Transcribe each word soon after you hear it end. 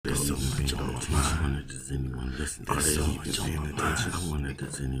I wonder, does anyone listen? Are they even paying attention? I wonder,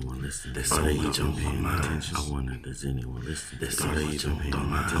 does anyone listen? Are they even paying attention? I wonder, does anyone listen? Are they even paying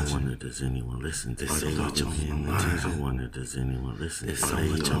attention? I wonder, does anyone listen? Are they even paying attention? I wonder, does anyone listen? Are they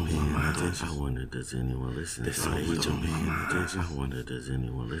even paying attention? I wonder, does anyone listen? Are they even paying attention? I wonder, does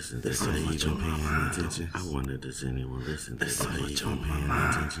anyone listen? Are they even paying attention? I wonder, does anyone listen? Are they even paying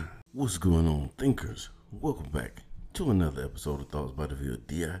attention? What's going on, thinkers? Welcome back to another episode of Thoughts by DeVille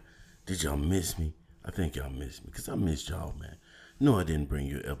DI. Did y'all miss me? I think y'all missed me because I missed y'all, man. No, I didn't bring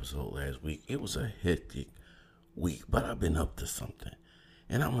you an episode last week. It was a hectic week, but I've been up to something.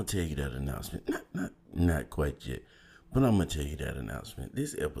 And I'm going to tell you that announcement. Not quite yet, but I'm going to tell you that announcement.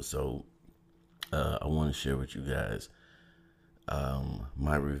 This episode, I want to share with you guys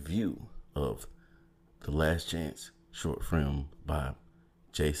my review of The Last Chance short film by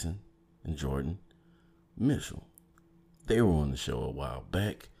Jason and Jordan Mitchell. They were on the show a while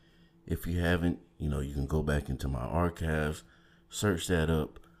back. If you haven't, you can go back into my archives, search that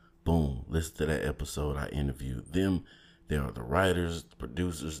up, boom, listen to that episode. I interviewed them. They are the writers,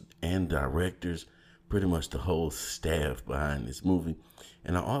 producers, and directors, pretty much the whole staff behind this movie.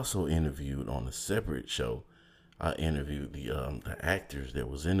 And I also interviewed on a separate show, I interviewed the actors that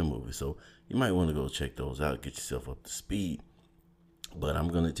was in the movie. So you might want to go check those out, get yourself up to speed. But I'm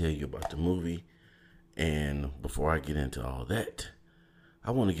going to tell you about the movie. And before I get into all that, I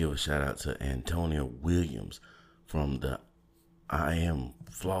want to give a shout out to Antonia Williams from the I Am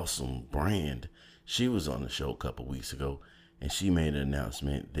Flawsome brand. She was on the show a couple weeks ago, and she made an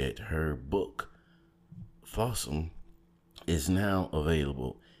announcement that her book, Flawsome, is now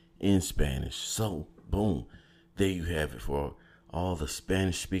available in Spanish. So, boom, there you have it for all the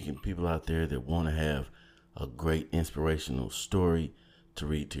Spanish-speaking people out there that want to have a great inspirational story to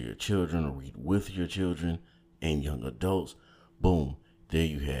read to your children or read with your children and young adults. Boom, there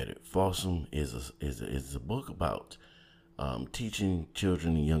you had it. Flawsome is a book about teaching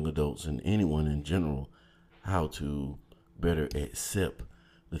children and young adults and anyone in general how to better accept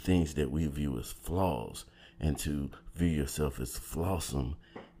the things that we view as flaws and to view yourself as flawsome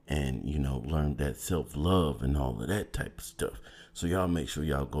and, learn that self-love and all of that type of stuff. So y'all make sure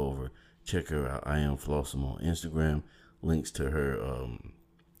y'all go over, check her out. I Am Flawsome on Instagram. Links to her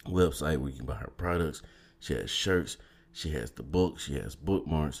website where you can buy her products. She has shirts. She has the book. She has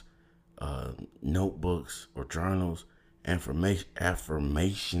bookmarks, notebooks or journals,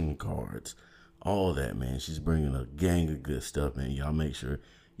 affirmation cards, all that, man. She's bringing a gang of good stuff, man. Y'all make sure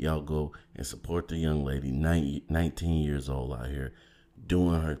y'all go and support the young lady, 19 years old out here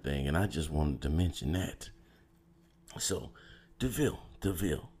doing her thing. And I just wanted to mention that. So, DeVille,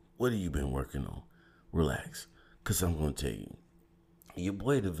 what have you been working on? Relax, because I'm going to tell you. Your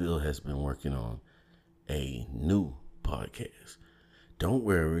boy DeVille has been working on a new podcast. Don't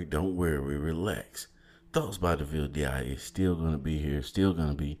worry, relax. Thoughts by DeVille DI is still going to be here, still going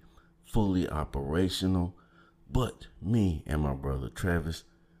to be fully operational. But me and my brother Travis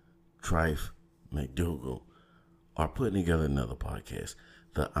Trife McDougal are putting together another podcast,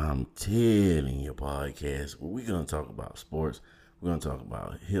 the I'm Telling You podcast, where we're going to talk about sports. We're going to talk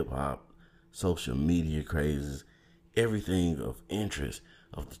about hip-hop, social media crazes, everything of interest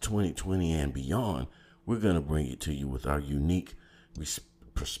of the 2020 and beyond. We're going to bring it to you with our unique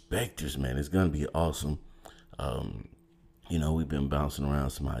perspectives, man. It's going to be awesome. We've been bouncing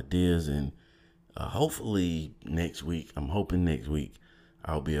around some ideas, and hopefully next week,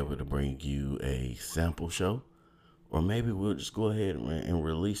 I'll be able to bring you a sample show, or maybe we'll just go ahead and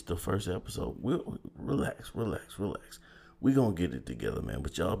release the first episode. We'll relax. We're going to get it together, man.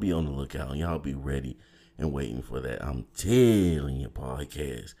 But y'all be on the lookout, and y'all be ready and waiting for that I'm Telling You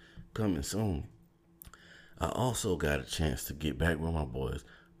podcast coming soon. I also got a chance to get back with my boys,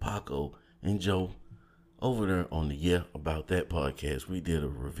 Paco and Joe, over there on the Yeah About That podcast. We did a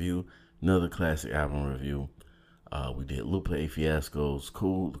review, another classic album review. We did Lupe Fiasco's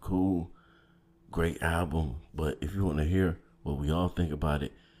Cool, great album. But if you want to hear what we all think about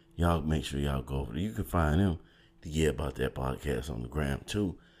it, y'all make sure y'all go over there. You can find them, the Yeah About That podcast on the gram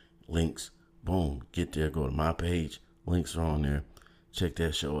too. Links, boom, get there, go to my page. Links are on there. Check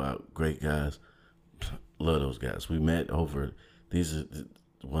that show out. Great guys. Love those guys. We met over, these are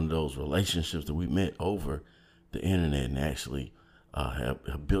one of those relationships that we met over the internet and actually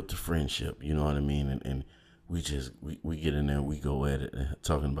have built a friendship, you know what I mean? And we get in there and we go at it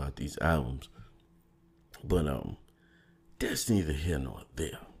talking about these albums. But that's neither here nor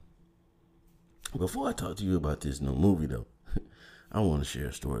there. Before I talk to you about this new movie though, I want to share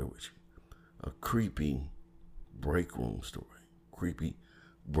a story with you. A creepy break room story,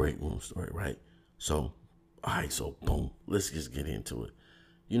 right? So, all right, so boom, let's just get into it.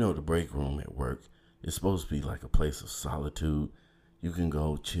 the break room at work is supposed to be like a place of solitude. You can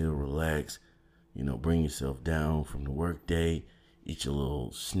go chill, relax, bring yourself down from the work day, eat your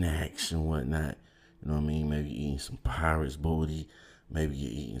little snacks and whatnot. You know what I mean? Maybe you're eating some Pirates booty. Maybe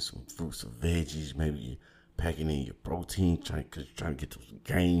you're eating some fruits or veggies. Maybe you're packing in your protein, trying to get those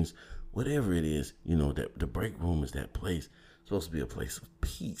gains. Whatever it is, that the break room is that place. It's supposed to be a place of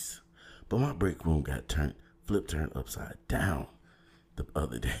peace. But my break room got turned upside down the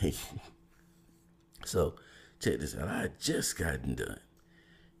other day. So check this out. I had just gotten done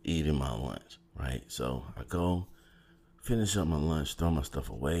eating my lunch, right? So I go finish up my lunch, throw my stuff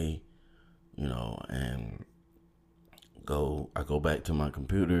away, and I go back to my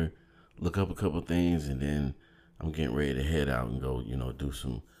computer, look up a couple things, and then I'm getting ready to head out and go, do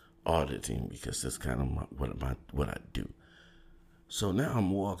some auditing, because that's kind of what I do. So now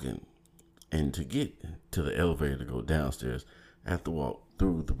I'm walking, and to get to the elevator to go downstairs, I have to walk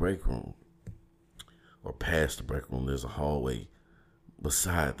through the break room, or past the break room. There's a hallway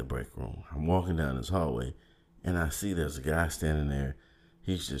beside the break room. I'm walking down this hallway, and I see there's a guy standing there.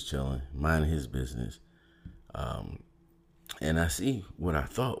 He's just chilling, minding his business. And I see what I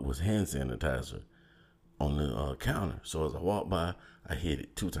thought was hand sanitizer on the counter. So as I walk by, I hit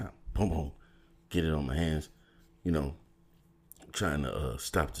it 2 times. Boom, boom. Get it on my hands, trying to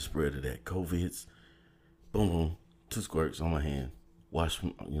stop the spread of that COVIDs. Boom, boom. 2 squirts on my hand. Wash,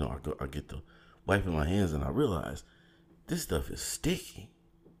 I get the wiping my hands, and I realize this stuff is sticky,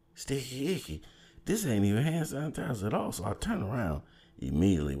 icky. This ain't even hand sanitizer at all. So I turn around.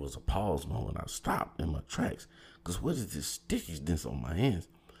 Immediately was a pause moment. I stopped in my tracks, because what is this stickiness on my hands?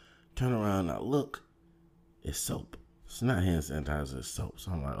 Turn around and I look. It's soap. It's not hand sanitizer, it's soap.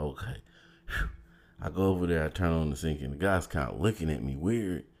 So I'm like, okay. Whew. I go over there, I turn on the sink, and the guy's kind of looking at me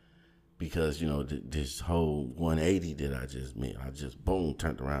weird, because, this whole 180 that I just made, I just, boom,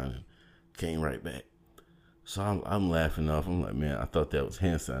 turned around and came right back. So I'm laughing off. I'm like, man, I thought that was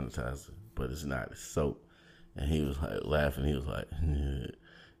hand sanitizer, but it's not. It's soap. And he was like laughing. He was like,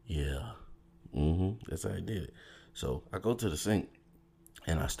 yeah, that's how I did it. So I go to the sink,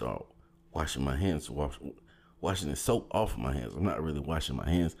 and I start washing my hands, washing the soap off of my hands. I'm not really washing my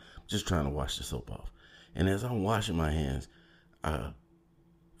hands, I'm just trying to wash the soap off. And as I'm washing my hands,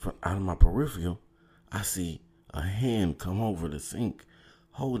 from out of my peripheral, I see a hand come over the sink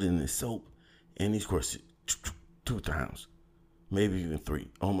holding the soap, and he squirts it 2 times, maybe even 3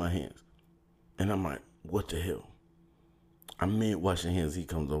 on my hands. And I'm like, what the hell? I'm mid washing hands. He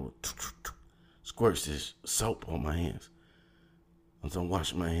comes over, squirts this soap on my hands. And so I'm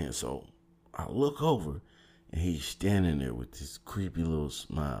washing my hands. So I look over, and he's standing there with this creepy little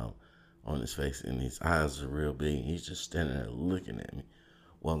smile on his face, and his eyes are real big. He's just standing there looking at me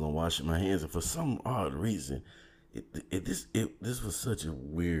while I'm washing my hands. And for some odd reason, this was such a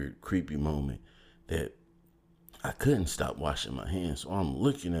weird, creepy moment that I couldn't stop washing my hands. So I'm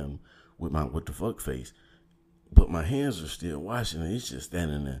looking at him with my what the fuck face, but my hands are still washing, and he's just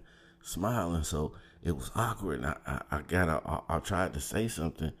standing there smiling. So it was awkward, and I got out. I tried to say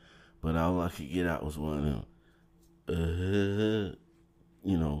something, but all I could get out was one of them,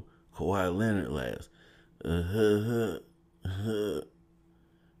 Kawhi Leonard laughs.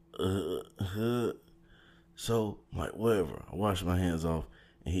 So I'm like, whatever. I wash my hands off,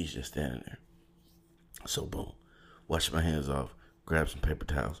 and he's just standing there. So boom, wash my hands off, grab some paper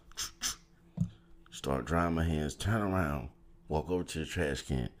towels, start drying my hands, turn around, walk over to the trash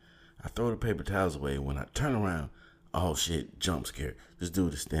can. I throw the paper towels away. When I turn around, oh shit, jump scare. This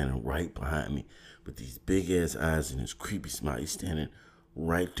dude is standing right behind me with these big ass eyes and this creepy smile. He's standing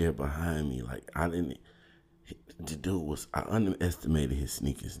right there behind me. Like I underestimated his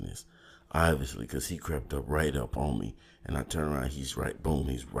sneakishness, obviously, because he crept up right up on me. And I turn around, he's right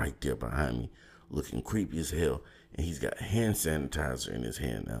there behind me, looking creepy as hell. And he's got hand sanitizer in his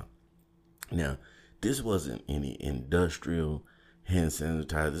hand now. Now, this wasn't any industrial hand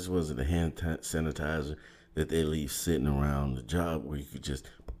sanitizer. This wasn't a hand sanitizer that they leave sitting around the job where you could just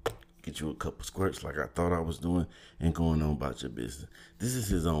get you a couple squirts like I thought I was doing and going on about your business. This is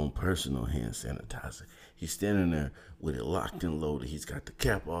his own personal hand sanitizer. He's standing there with it locked and loaded. He's got the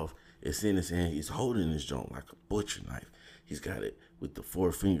cap off. It's in his hand. He's holding his joint like a butcher knife. He's got it with the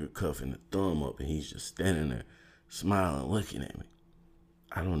 4-finger cuff and the thumb up, and he's just standing there smiling, looking at me.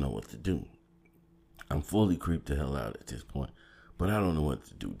 I don't know what to do. I'm fully creeped the hell out at this point, but I don't know what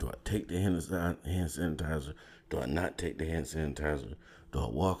to do. Do I take the hand sanitizer? Do I not take the hand sanitizer? Do I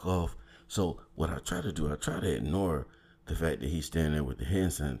walk off? So what I try to do, I try to ignore the fact that he's standing there with the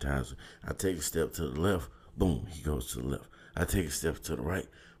hand sanitizer. I take a step to the left, boom, he goes to the left. I take a step to the right,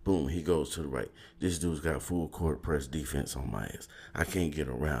 Boom, he goes to the right. This dude's got full court press defense on my ass. I can't get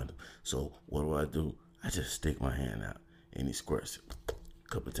around him. So what do? I just stick my hand out and he squirts it a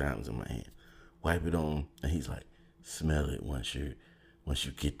couple of times in my hand. Wipe it on, and he's like, smell it once you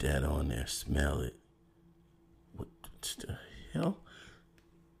get that on there. Smell it. What the hell?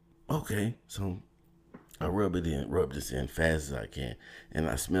 Okay, so I rub this in fast as I can, and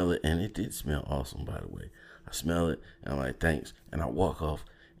I smell it, and it did smell awesome, by the way. I smell it, and I'm like, thanks, and I walk off,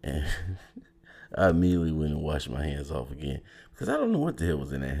 and I immediately went and washed my hands off again, because I don't know what the hell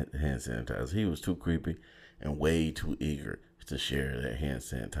was in that hand sanitizer. He was too creepy and way too eager to share that hand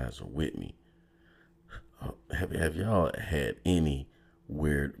sanitizer with me. Have y'all had any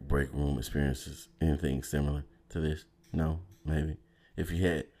weird break room experiences? Anything similar to this? No? Maybe? If you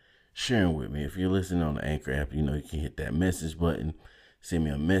had, share them with me. If you're listening on the Anchor app, you can hit that message button, send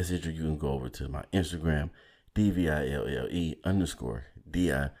me a message, or you can go over to my Instagram, DVILLE_DI.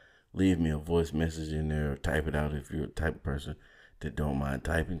 Leave me a voice message in there, or type it out if you're the type of person that don't mind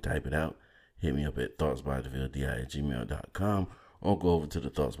typing. Type it out. Hit me up at thoughtsbythevilleDI@gmail.com, or go over to the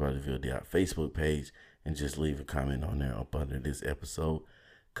Thoughts by the Ville DI Facebook page and just leave a comment on there up under this episode.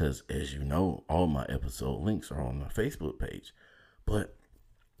 Because as you know, all my episode links are on my Facebook page. But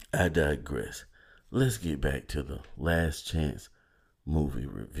I digress. Let's get back to the Last Chance movie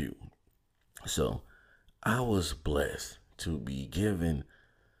review. So I was blessed to be given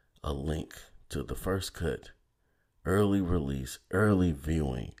a link to the first cut, early release, early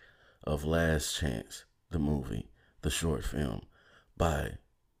viewing of Last Chance, the movie, the short film by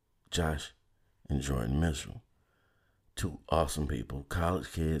Josh and Jordan Mitchell. Two awesome people,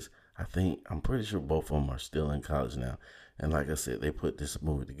 college kids. I'm pretty sure both of them are still in college now. And like I said, they put this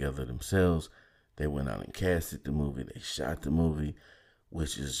movie together themselves. They went out and casted the movie. They shot the movie,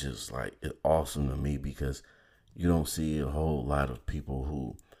 which is just like awesome to me, because you don't see a whole lot of people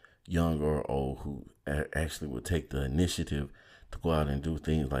who, young or old, who actually would take the initiative to go out and do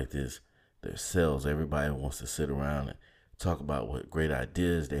things like this themselves. Everybody wants to sit around and talk about what great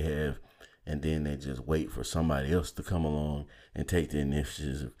ideas they have, and then they just wait for somebody else to come along and take the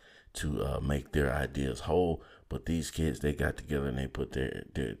initiative to make their ideas whole. But these kids, they got together and they put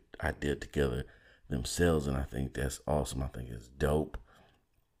their idea together themselves, and I think that's awesome. I think it's dope.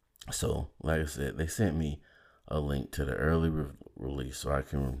 So, like I said, they sent me a link to the early release so I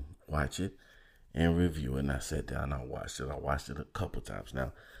can watch it and review it, and I sat down and I watched it. I watched it a couple times.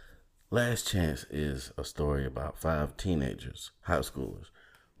 Now, Last Chance is a story about 5 teenagers, high schoolers,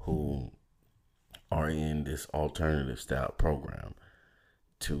 who are in this alternative style program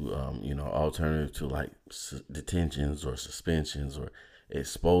to, alternative to like detentions or suspensions or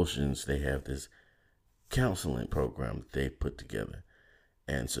expulsions. They have this counseling program that they put together.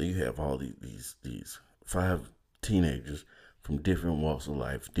 And so you have all these 5 teenagers from different walks of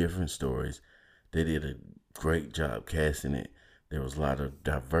life, different stories. They did a great job casting it. There was a lot of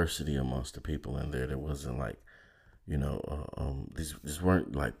diversity amongst the people in there. There wasn't like, these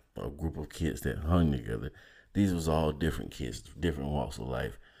weren't like a group of kids that hung together. These was all different kids, different walks of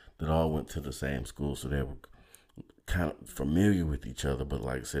life, that all went to the same school. So they were kind of familiar with each other, but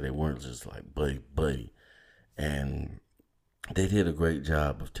like I said, they weren't just like buddy. And they did a great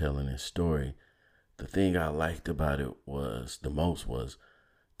job of telling this story. The thing I liked about it was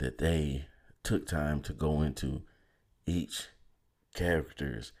that they took time to go into each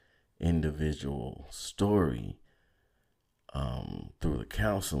character's individual story through the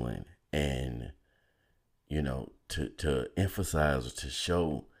counseling, and to emphasize or to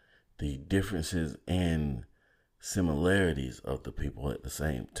show the differences and similarities of the people at the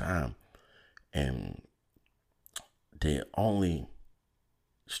same time. And the only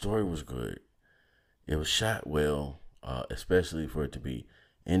story was good. It was shot well, especially for it to be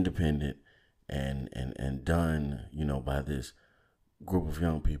independent and done, by this group of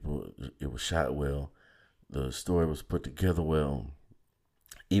young people. It was shot well. The story was put together well.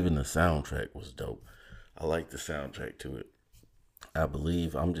 Even the soundtrack was dope. I like the soundtrack to it. I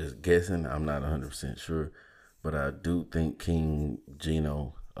believe, I'm just guessing, I'm not 100% sure, but I do think King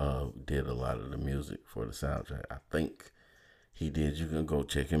Gino did a lot of the music for the soundtrack. I think he did. You can go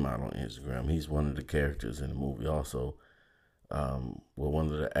check him out on Instagram. He's one of the characters in the movie also. One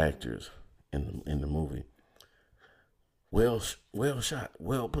of the actors in the movie. Well shot,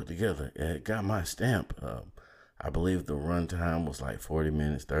 well put together. It got my stamp. I believe the runtime was like 40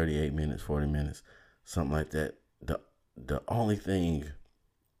 minutes, 38 minutes, 40 minutes, something like that. The only thing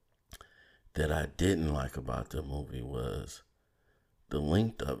that I didn't like about the movie was the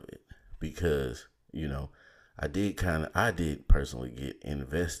length of it, because, I did personally get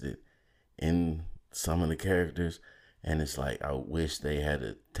invested in some of the characters, And it's like I wish they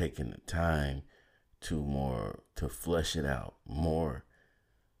had taken the time to flesh it out more,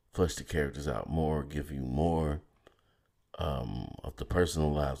 flesh the characters out more, give you more of the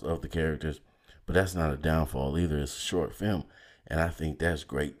personal lives of the characters. But that's not a downfall either. It's a short film, and I think that's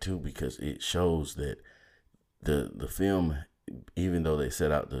great too because it shows that the film, even though they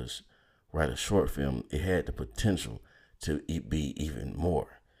set out to write a short film, it had the potential to be even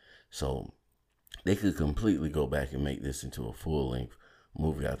more. So they could completely go back and make this into a full length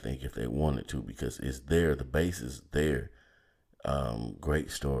movie, I think, if they wanted to, because it's there. The base is there.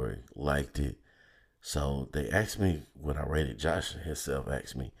 Great story. Liked it. So they asked me what I rated. Josh himself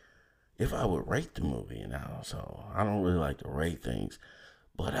asked me if I would rate the movie. Now, so I don't really like to rate things,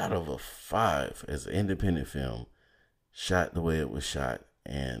 but out of a 5, as an independent film, shot the way it was shot,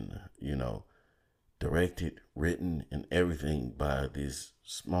 and directed, written, and everything by this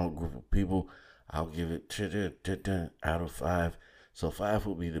small group of people, I'll give it 10 out of 5. So 5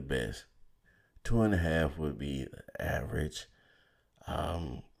 would be the best. 2.5 would be the average.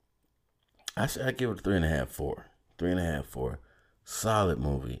 I give it a 3.5, 4. 3.5, 4. Solid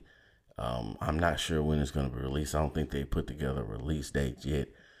movie. I'm not sure when it's going to be released. I don't think they put together a release date yet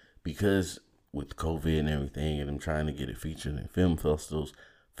because with COVID and everything, and I'm trying to get it featured in film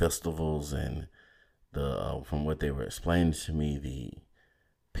festivals, and from what they were explaining to me, the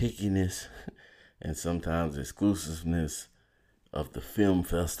pickiness and sometimes exclusiveness of the film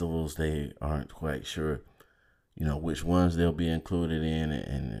festivals, they aren't quite sure, which ones they'll be included in,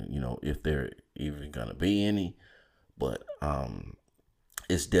 and if there even gonna be any. But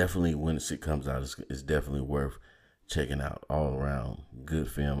it's definitely, when it comes out, it's definitely worth checking out. All around good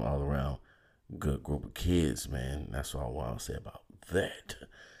film, all around good group of kids, man. That's all I want to say about that.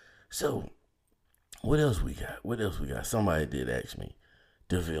 So what else we got? Somebody did ask me,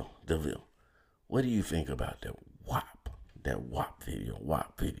 DeVille, what do you think about that WAP video?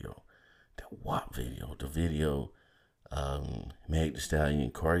 The video, Meg Thee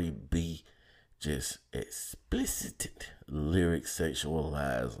Stallion, Cardi B, just explicit lyrics,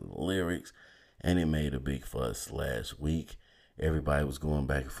 sexualized lyrics, and it made a big fuss last week. Everybody was going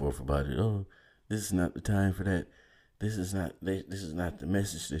back and forth about it. Oh, this is not the time for that. This is not the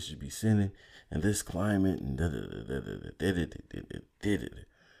message they should be sending in this climate, and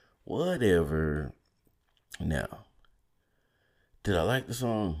whatever. Now, did I like the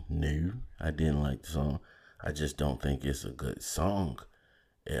song? No, I didn't like the song. I just don't think it's a good song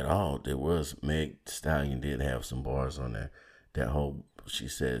at all. There was, Meg Thee Stallion did have some bars on there. That whole, she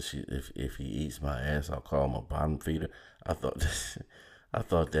says, if he eats my ass, I'll call him a bottom feeder. I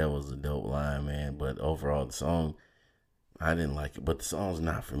thought that was a dope line, man. But overall, the song, I didn't like it. But the song's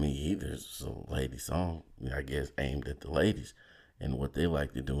not for me either. It's a lady song, I guess, aimed at the ladies and what they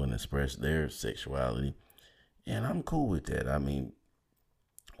like to do and express their sexuality. And I'm cool with that. I mean,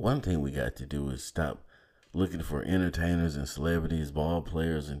 one thing we got to do is stop looking for entertainers and celebrities, ball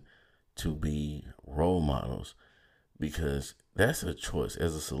players, and to be role models, because that's a choice.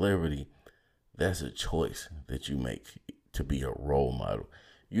 As a celebrity, that's a choice that you make to be a role model.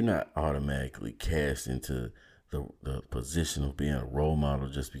 You're not automatically cast into the position of being a role model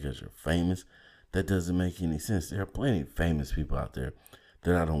just because you're famous. That doesn't make any sense. There are plenty of famous people out there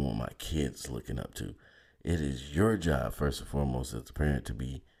that I don't want my kids looking up to. It is your job, first and foremost, as a parent, to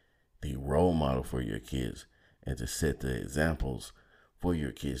be the role model for your kids and to set the examples for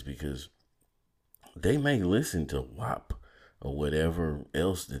your kids, because they may listen to WAP or whatever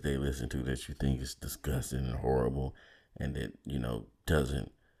else that they listen to that you think is disgusting and horrible, and that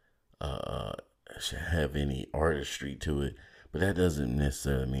doesn't have any artistry to it. But that doesn't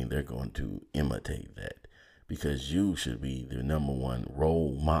necessarily mean they're going to imitate that, because you should be the number one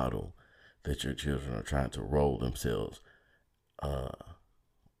role model that your children are trying to roll themselves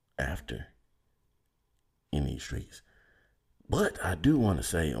after in these streets. But I do want to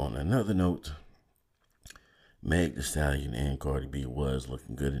say, on another note, Meg Thee Stallion and Cardi B was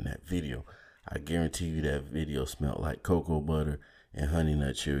looking good in that video. I guarantee you that video smelled like cocoa butter and Honey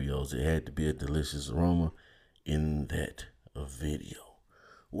Nut Cheerios. It had to be a delicious aroma in that video.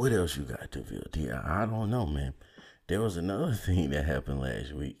 What else you got to feel? I don't know, man. There was another thing that happened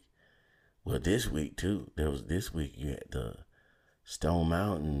last week. Well, this week too. This week you had the Stone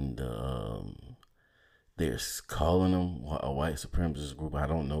Mountain. They're calling them a white supremacist group. I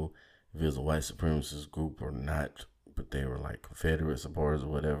don't know if it was a white supremacist group or not, but they were like Confederate supporters or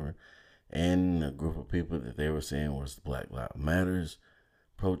whatever. And a group of people that they were saying was Black Lives Matters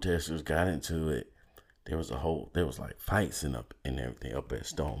protesters got into it. There was like fights and everything up at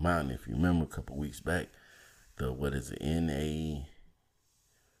Stone Mountain. If you remember a couple weeks back,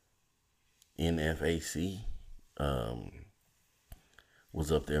 NFAC, um,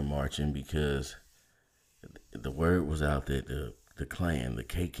 was up there marching because the word was out that the Klan, the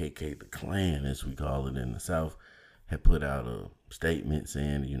KKK, the Klan as we call it in the South, had put out a statement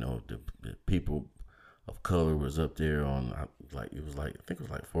saying, the people of color was up there on I think it was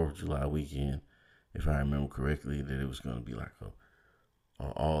like 4th of July weekend, if I remember correctly, that it was going to be like a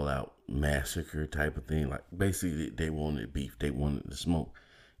all out massacre type of thing. Like basically they wanted beef, they wanted the smoke,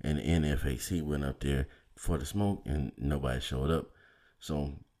 and the NFAC went up there for the smoke and nobody showed up.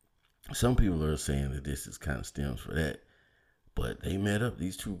 So some people are saying that this is kind of stems for that, but they met up.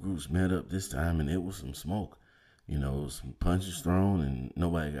 These two groups met up this time, and it was some smoke. Some punches thrown, and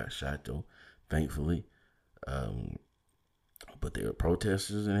nobody got shot though, thankfully. But there were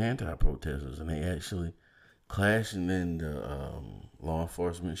protesters and anti-protesters, and they actually clashed, and then the law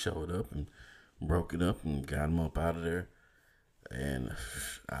enforcement showed up and broke it up and got them up out of there. And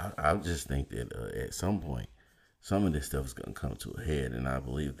I just think that at some point, some of this stuff is going to come to a head, and I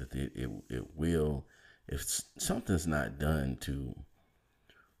believe that it will, if something's not done to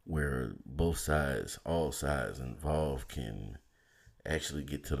where both sides, all sides involved, can actually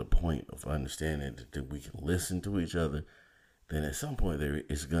get to the point of understanding that we can listen to each other, then at some point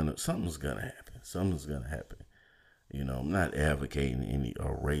something's gonna happen. Something's gonna happen. I'm not advocating any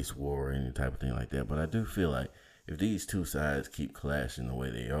race war or any type of thing like that, but I do feel like if these two sides keep clashing the way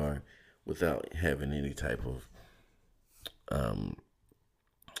they are, without having any type of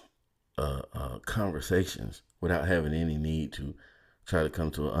conversations, without having any need to try to come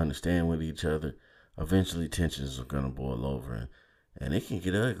to an understand with each other, eventually tensions are gonna boil over, and it can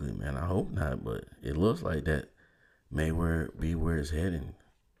get ugly, man. I hope not, but it looks like that may be where it's heading.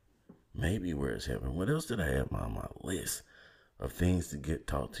 Maybe where it's heading. What else did I have on my list of things to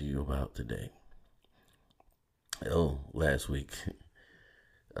talk to you about today? Last week,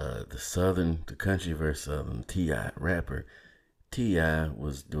 the country versus Southern T.I. rapper. T.I.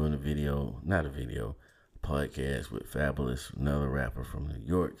 was doing a podcast with Fabulous, another rapper from New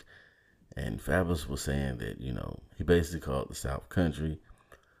York. And Fabulous was saying that, he basically called the South country,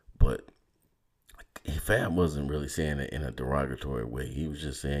 but Fab wasn't really saying it in a derogatory way. He was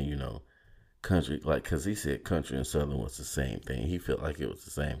just saying, country, because he said country and Southern was the same thing. He felt like it was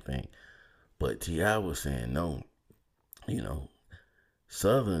the same thing. But T.I. was saying, no,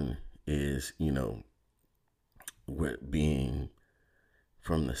 Southern is, being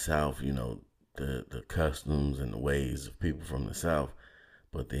from the South, the customs and the ways of people from the South.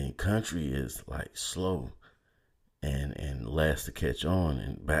 But then country is like slow and last to catch on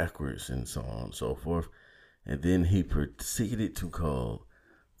and backwards and so on and so forth. And then he proceeded to call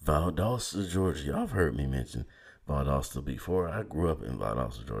Valdosta, Georgia. Y'all have heard me mention Valdosta before. I grew up in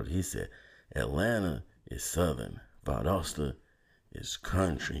Valdosta, Georgia. He said Atlanta is Southern, Valdosta is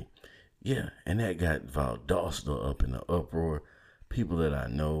country. Yeah, and that got Valdosta up in the uproar. People that I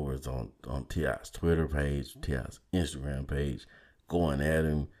know was on T.I.'s Twitter page, T.I.'s Instagram page, going at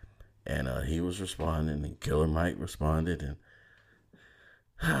him, and he was responding, and Killer Mike responded, and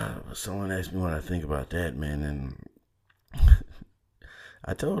someone asked me what I think about that, man, and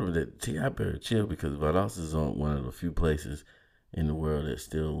I told him that T.I. better chill, because Valdosta is on one of the few places in the world that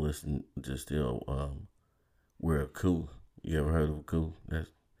still wear a coup. You ever heard of a coup?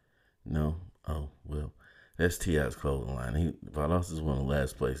 No? Oh, well, that's T.I.'s clothing line. Valdosta is one of the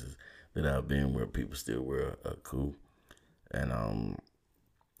last places that I've been where people still wear a coup. And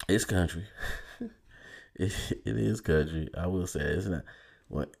it's country. it is country. I will say it's not.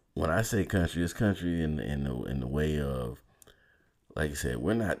 When I say country, it's country in the way of, like I said,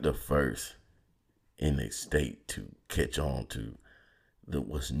 we're not the first in the state to catch on to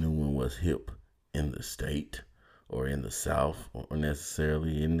what's new and what's hip in the state or in the South or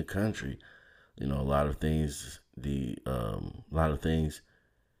necessarily in the country. A lot of things that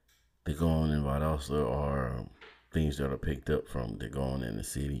go on in Valdosta are things that are picked up from that go on in the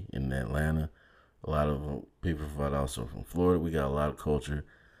city in Atlanta. A lot of people from Valdosta are from Florida. We got a lot of culture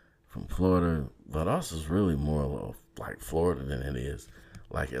from Florida. Valdosta is really more like Florida than it is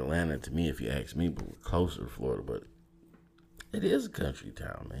like Atlanta to me, if you ask me, but we're closer to Florida. But it is a country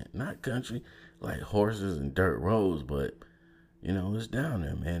town, man. Not country like horses and dirt roads, but it's down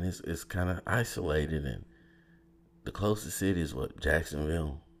there, man. It's kind of isolated, and the closest city is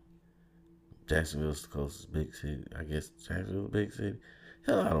Jacksonville. Jacksonville's the closest big city. I guess Jacksonville's a big city.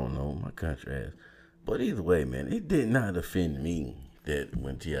 Hell, I don't know, my country ass. But either way, man, it did not offend me that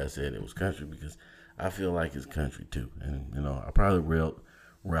when T.I. said it was country, because I feel like it's country too. And, I probably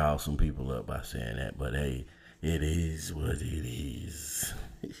rile some people up by saying that, but hey, it is what it is.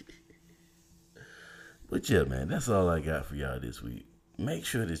 But yeah, man, that's all I got for y'all this week. Make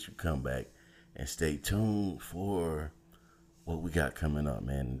sure that you come back and stay tuned for what we got coming up,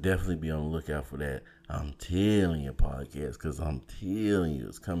 man. Definitely be on the lookout for that. I'm telling you, podcast, because I'm telling you,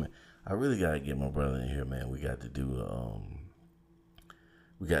 it's coming. I really got to get my brother in here, man. We got to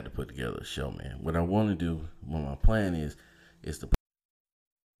put together a show, man. What I want to do, what my plan is to put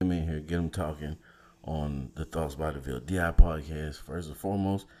him in here, get him talking on the Thoughts by the VLDI podcast, first and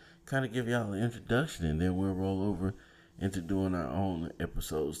foremost, kind of give y'all an introduction, and then we'll roll over into doing our own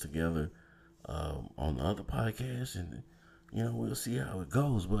episodes together on the other podcasts, and we'll see how it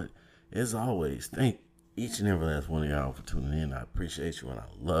goes. But as always, thank each and every last one of y'all for tuning in. I appreciate you and I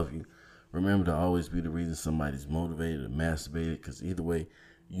love you. Remember to always be the reason somebody's motivated or masturbated, because either way,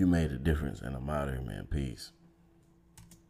 you made a difference. And I'm out of here, man. Peace.